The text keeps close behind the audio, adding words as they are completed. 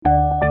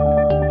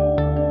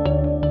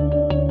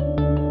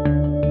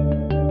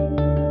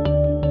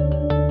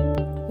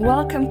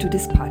Welcome to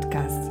this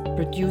podcast,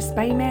 produced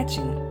by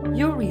Imagine,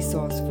 your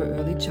resource for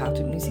early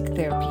childhood music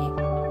therapy.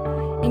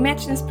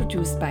 Imagine is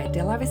produced by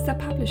Della Vista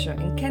Publisher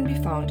and can be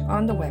found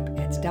on the web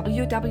at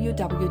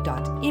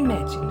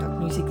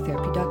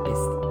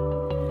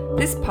www.imagine.musictherapy.biz.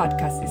 This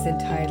podcast is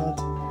entitled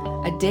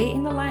A Day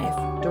in the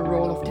Life, the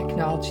Role of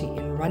Technology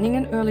in Running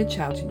an Early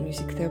Childhood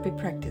Music Therapy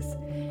Practice,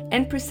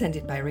 and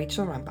presented by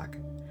Rachel Rambach.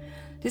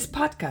 This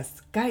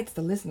podcast guides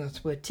the listener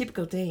through a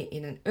typical day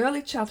in an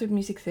early childhood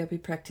music therapy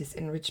practice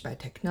enriched by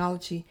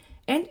technology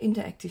and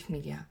interactive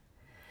media.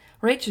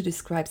 Rachel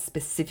describes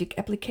specific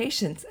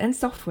applications and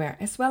software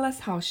as well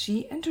as how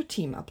she and her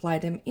team apply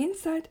them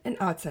inside and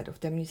outside of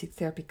their music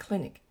therapy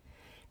clinic.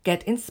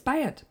 Get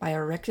inspired by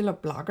a regular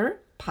blogger,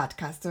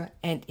 podcaster,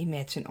 and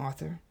Imagine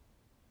author.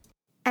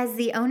 As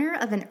the owner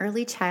of an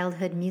early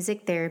childhood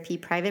music therapy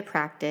private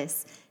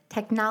practice,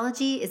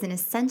 technology is an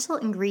essential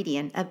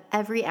ingredient of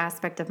every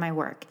aspect of my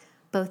work,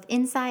 both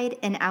inside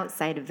and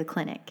outside of the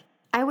clinic.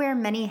 I wear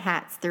many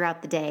hats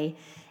throughout the day,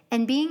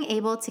 and being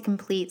able to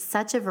complete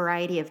such a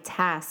variety of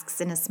tasks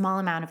in a small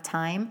amount of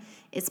time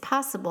is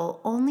possible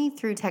only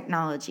through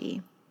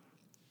technology.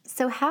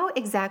 So how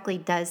exactly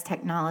does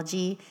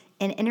technology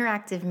and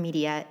interactive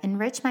media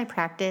enrich my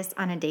practice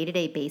on a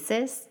day-to-day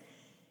basis?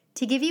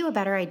 To give you a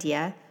better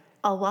idea,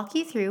 I'll walk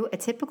you through a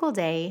typical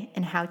day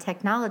and how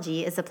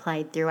technology is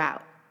applied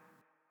throughout.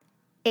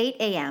 8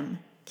 a.m.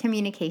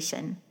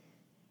 Communication.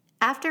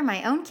 After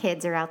my own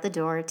kids are out the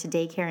door to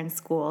daycare and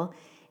school,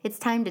 it's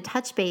time to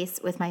touch base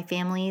with my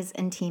families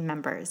and team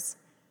members.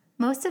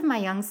 Most of my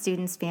young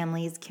students'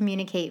 families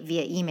communicate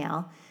via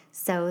email,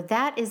 so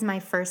that is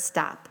my first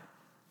stop.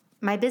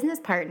 My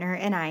business partner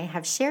and I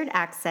have shared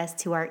access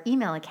to our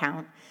email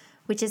account,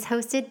 which is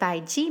hosted by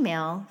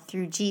Gmail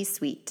through G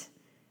Suite.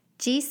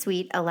 G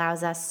Suite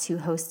allows us to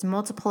host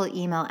multiple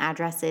email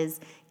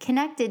addresses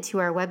connected to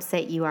our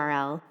website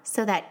URL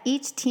so that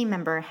each team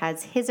member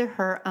has his or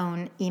her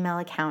own email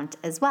account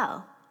as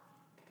well.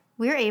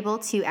 We're able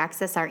to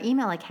access our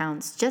email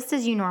accounts just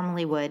as you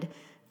normally would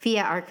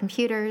via our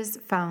computers,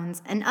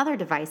 phones, and other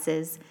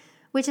devices,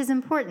 which is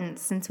important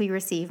since we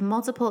receive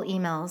multiple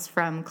emails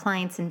from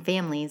clients and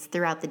families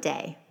throughout the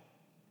day.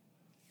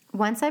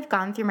 Once I've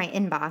gone through my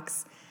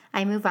inbox,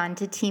 I move on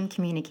to team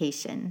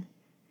communication.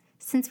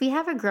 Since we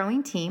have a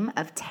growing team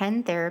of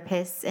 10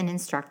 therapists and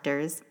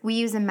instructors, we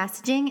use a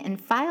messaging and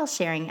file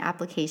sharing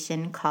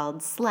application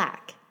called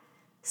Slack.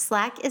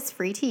 Slack is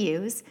free to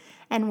use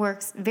and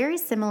works very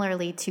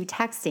similarly to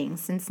texting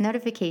since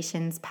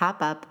notifications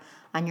pop up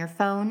on your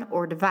phone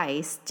or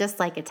device just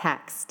like a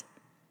text.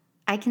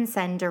 I can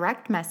send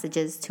direct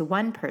messages to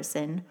one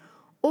person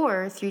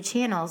or through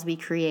channels we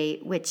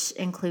create which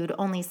include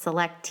only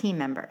select team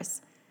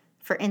members.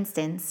 For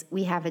instance,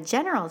 we have a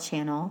general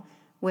channel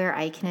where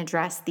I can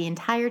address the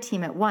entire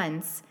team at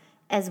once,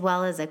 as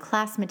well as a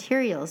class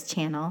materials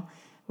channel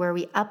where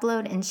we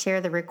upload and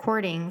share the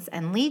recordings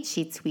and lead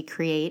sheets we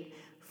create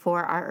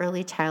for our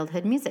early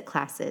childhood music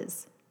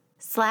classes.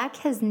 Slack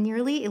has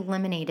nearly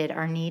eliminated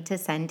our need to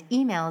send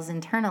emails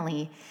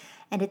internally,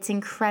 and it's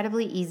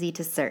incredibly easy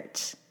to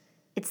search.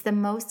 It's the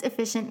most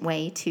efficient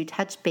way to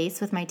touch base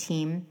with my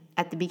team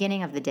at the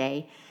beginning of the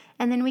day,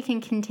 and then we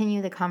can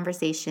continue the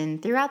conversation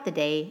throughout the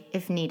day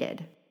if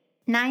needed.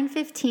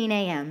 9:15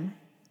 a.m.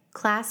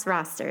 Class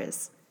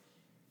rosters.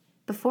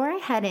 Before I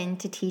head in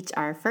to teach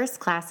our first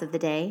class of the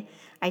day,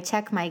 I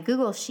check my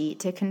Google Sheet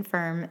to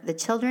confirm the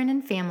children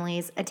and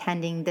families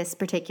attending this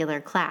particular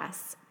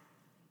class.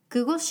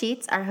 Google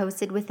Sheets are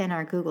hosted within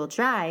our Google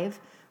Drive,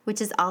 which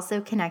is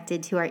also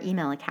connected to our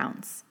email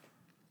accounts.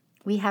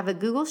 We have a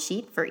Google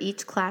Sheet for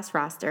each class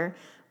roster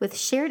with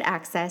shared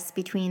access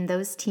between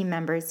those team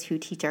members who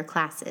teach our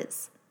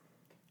classes.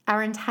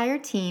 Our entire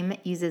team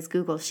uses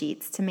Google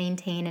Sheets to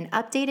maintain an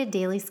updated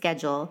daily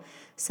schedule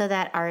so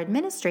that our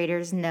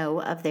administrators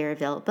know of their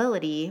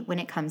availability when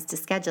it comes to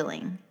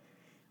scheduling.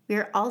 We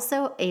are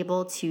also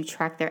able to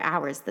track their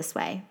hours this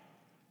way.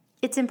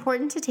 It's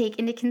important to take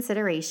into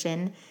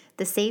consideration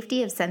the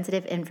safety of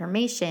sensitive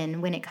information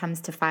when it comes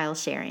to file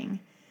sharing.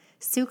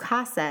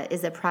 Sukasa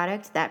is a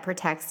product that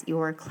protects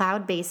your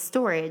cloud-based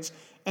storage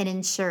and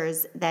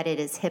ensures that it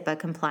is HIPAA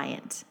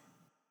compliant.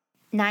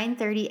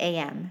 9:30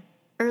 a.m.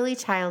 Early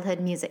childhood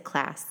music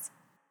class.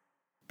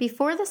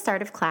 Before the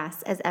start of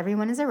class, as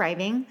everyone is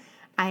arriving,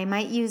 I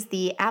might use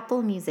the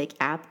Apple Music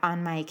app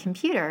on my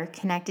computer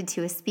connected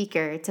to a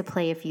speaker to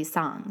play a few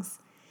songs.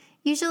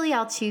 Usually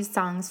I'll choose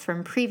songs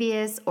from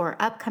previous or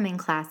upcoming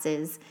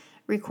classes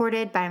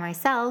recorded by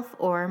myself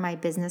or my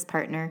business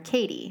partner,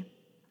 Katie.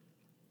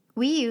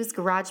 We use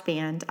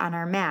GarageBand on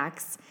our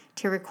Macs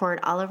to record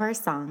all of our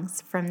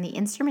songs from the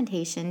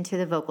instrumentation to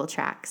the vocal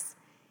tracks.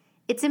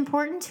 It's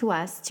important to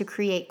us to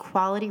create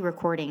quality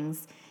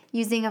recordings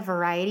using a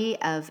variety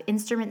of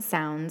instrument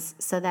sounds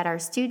so that our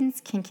students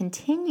can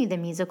continue the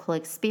musical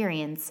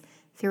experience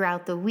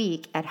throughout the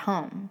week at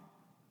home.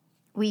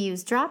 We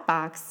use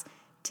Dropbox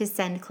to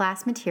send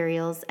class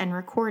materials and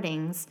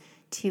recordings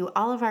to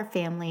all of our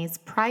families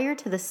prior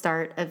to the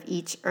start of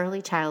each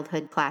early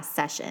childhood class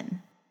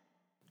session.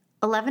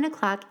 11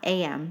 o'clock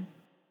a.m.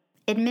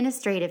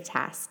 Administrative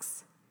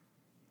tasks.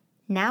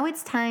 Now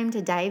it's time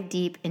to dive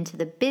deep into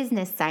the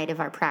business side of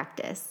our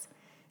practice.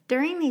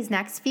 During these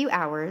next few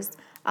hours,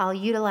 I'll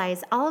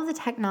utilize all of the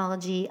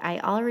technology I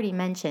already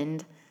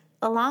mentioned,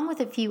 along with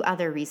a few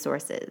other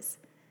resources.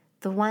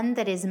 The one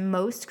that is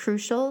most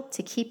crucial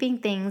to keeping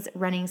things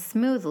running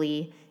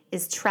smoothly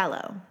is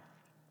Trello.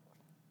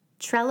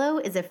 Trello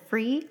is a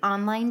free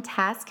online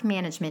task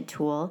management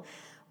tool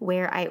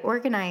where I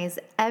organize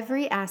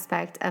every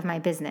aspect of my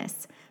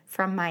business,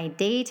 from my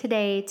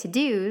day-to-day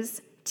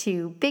to-dos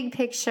to big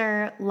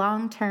picture,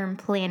 long-term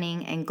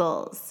planning and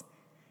goals.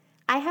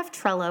 I have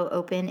Trello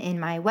open in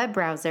my web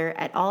browser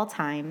at all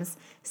times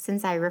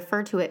since I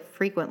refer to it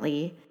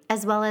frequently,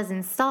 as well as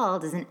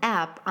installed as an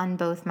app on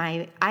both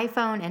my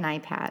iPhone and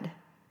iPad.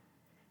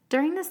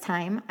 During this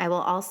time, I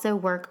will also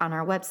work on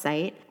our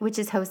website, which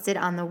is hosted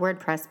on the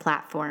WordPress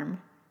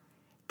platform.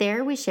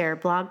 There we share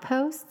blog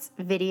posts,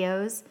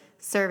 videos,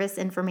 service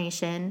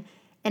information,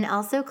 and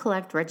also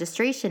collect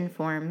registration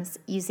forms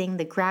using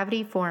the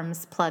Gravity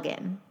Forms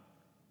plugin.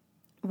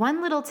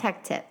 One little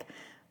tech tip: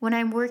 when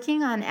I'm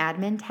working on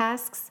admin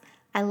tasks,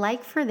 I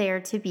like for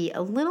there to be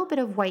a little bit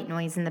of white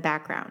noise in the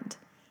background.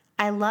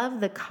 I love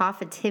the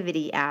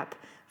Coffitivity app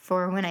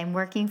for when I'm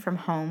working from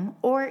home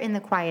or in the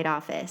quiet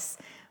office,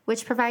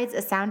 which provides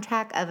a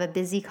soundtrack of a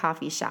busy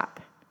coffee shop.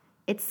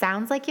 It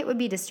sounds like it would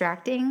be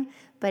distracting,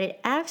 but it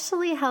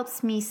actually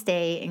helps me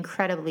stay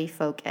incredibly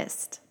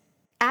focused.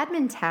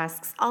 Admin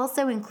tasks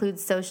also include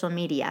social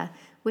media,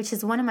 which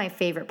is one of my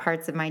favorite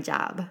parts of my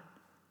job.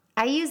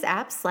 I use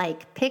apps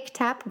like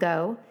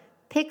PicTapGo,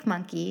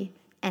 PicMonkey,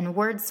 and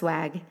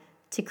WordSwag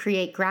to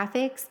create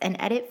graphics and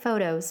edit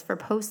photos for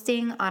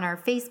posting on our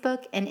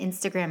Facebook and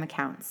Instagram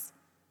accounts.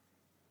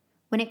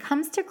 When it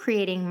comes to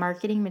creating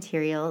marketing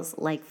materials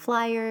like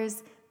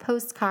flyers,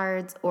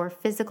 postcards, or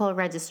physical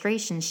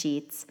registration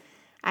sheets,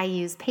 I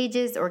use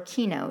Pages or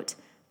Keynote,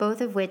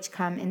 both of which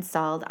come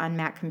installed on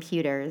Mac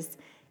computers,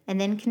 and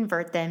then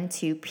convert them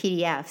to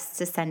PDFs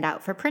to send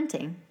out for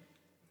printing.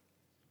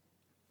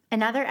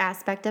 Another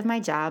aspect of my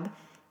job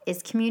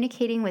is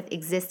communicating with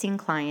existing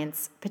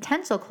clients,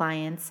 potential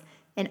clients,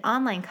 and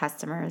online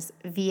customers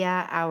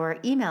via our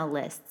email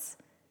lists.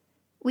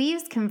 We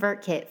use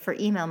ConvertKit for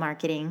email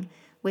marketing,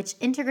 which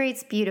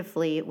integrates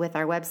beautifully with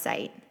our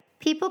website.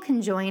 People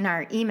can join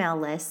our email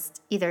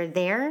list either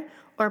there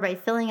or by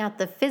filling out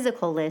the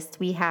physical list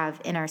we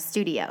have in our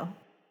studio.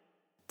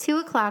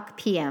 2:00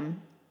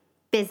 p.m.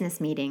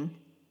 Business meeting.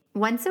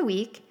 Once a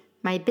week,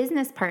 my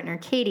business partner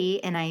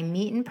Katie and I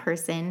meet in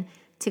person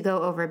to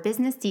go over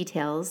business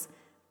details,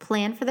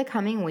 plan for the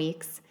coming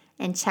weeks,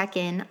 and check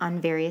in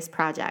on various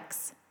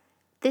projects.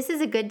 This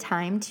is a good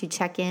time to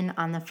check in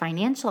on the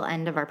financial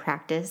end of our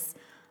practice,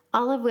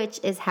 all of which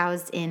is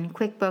housed in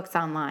QuickBooks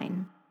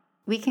Online.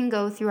 We can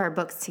go through our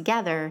books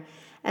together,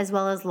 as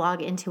well as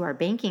log into our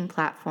banking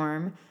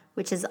platform,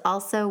 which is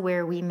also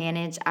where we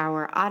manage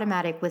our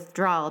automatic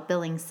withdrawal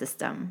billing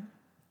system.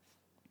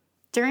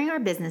 During our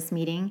business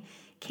meeting,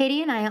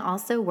 Katie and I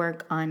also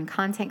work on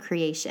content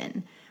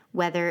creation,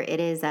 whether it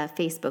is a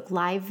Facebook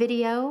Live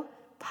video,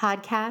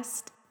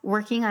 podcast,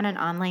 working on an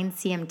online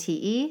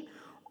CMTE,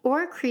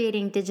 or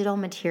creating digital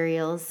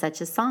materials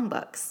such as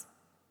songbooks.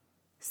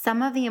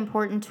 Some of the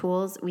important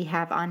tools we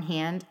have on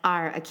hand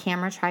are a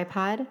camera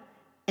tripod,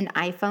 an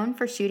iPhone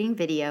for shooting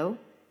video,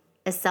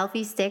 a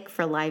selfie stick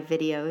for live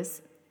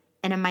videos,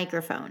 and a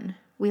microphone.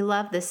 We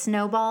love the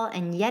Snowball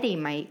and Yeti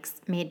mics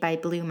made by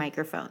Blue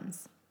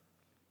Microphones.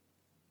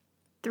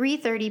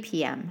 3:30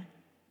 p.m.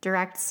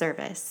 Direct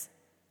service.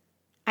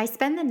 I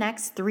spend the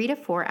next 3 to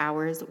 4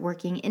 hours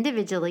working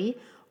individually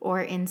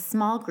or in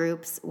small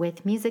groups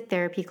with music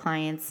therapy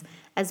clients,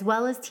 as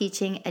well as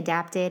teaching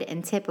adapted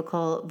and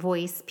typical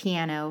voice,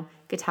 piano,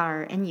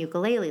 guitar, and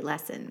ukulele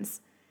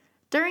lessons.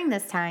 During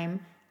this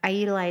time, I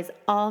utilize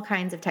all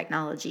kinds of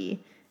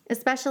technology,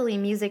 especially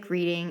music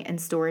reading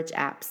and storage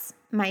apps.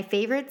 My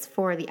favorites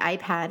for the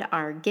iPad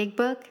are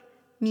Gigbook,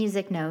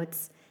 Music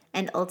Notes,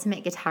 and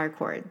Ultimate Guitar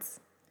Chords.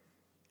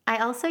 I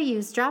also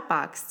use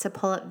Dropbox to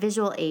pull up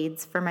visual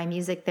aids for my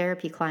music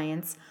therapy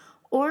clients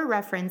or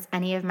reference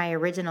any of my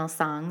original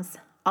songs,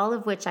 all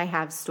of which I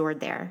have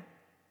stored there.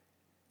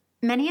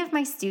 Many of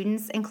my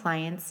students and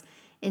clients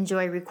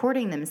enjoy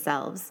recording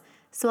themselves,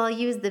 so I'll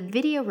use the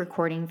video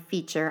recording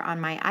feature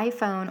on my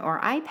iPhone or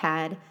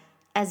iPad,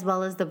 as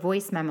well as the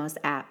Voice Memos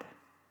app.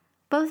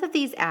 Both of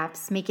these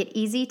apps make it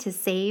easy to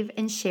save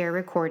and share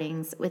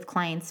recordings with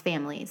clients'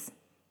 families.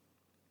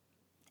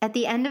 At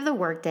the end of the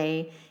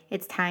workday,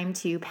 it's time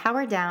to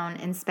power down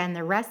and spend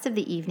the rest of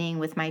the evening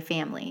with my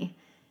family.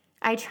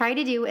 I try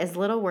to do as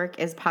little work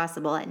as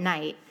possible at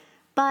night,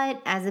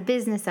 but as a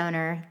business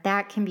owner,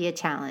 that can be a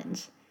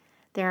challenge.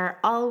 There are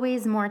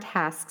always more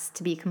tasks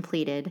to be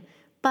completed,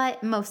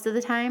 but most of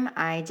the time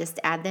I just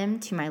add them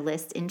to my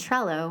list in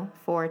Trello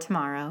for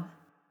tomorrow.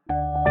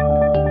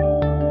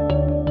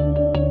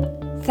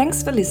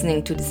 Thanks for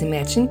listening to this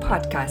Imagine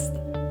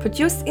podcast,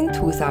 produced in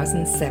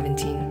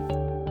 2017.